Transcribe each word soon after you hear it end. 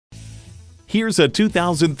Here's a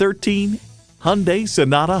 2013 Hyundai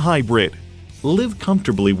Sonata Hybrid. Live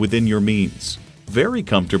comfortably within your means. Very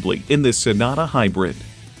comfortably in this Sonata Hybrid.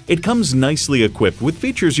 It comes nicely equipped with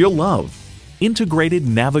features you'll love. Integrated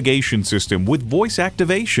navigation system with voice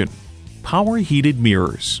activation. Power heated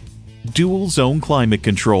mirrors. Dual zone climate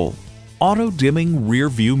control. Auto dimming rear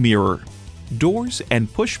view mirror. Doors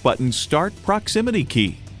and push button start proximity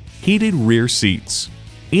key. Heated rear seats.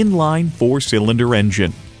 Inline 4-cylinder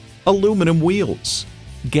engine. Aluminum wheels,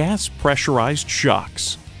 gas pressurized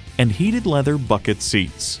shocks, and heated leather bucket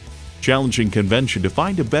seats. Challenging convention to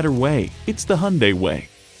find a better way. It's the Hyundai way.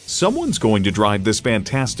 Someone's going to drive this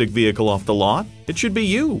fantastic vehicle off the lot. It should be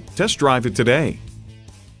you. Test drive it today.